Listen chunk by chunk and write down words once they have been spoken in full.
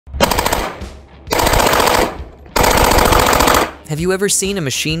Have you ever seen a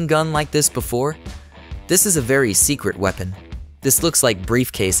machine gun like this before? This is a very secret weapon. This looks like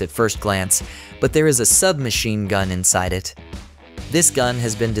briefcase at first glance, but there is a submachine gun inside it. This gun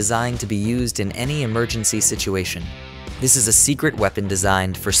has been designed to be used in any emergency situation. This is a secret weapon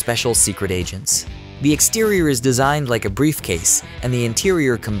designed for special secret agents. The exterior is designed like a briefcase, and the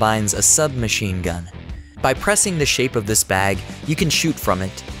interior combines a submachine gun. By pressing the shape of this bag, you can shoot from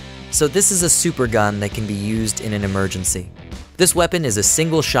it. So this is a super gun that can be used in an emergency. This weapon is a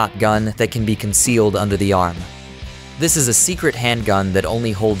single-shot gun that can be concealed under the arm. This is a secret handgun that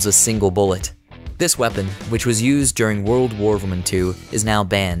only holds a single bullet. This weapon, which was used during World War II, is now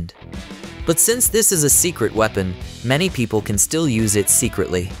banned. But since this is a secret weapon, many people can still use it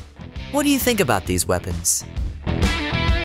secretly. What do you think about these weapons?